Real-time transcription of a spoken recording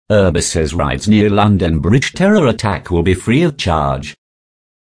Uber says rides near London Bridge terror attack will be free of charge.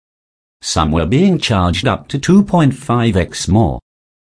 Some were being charged up to 2.5x more.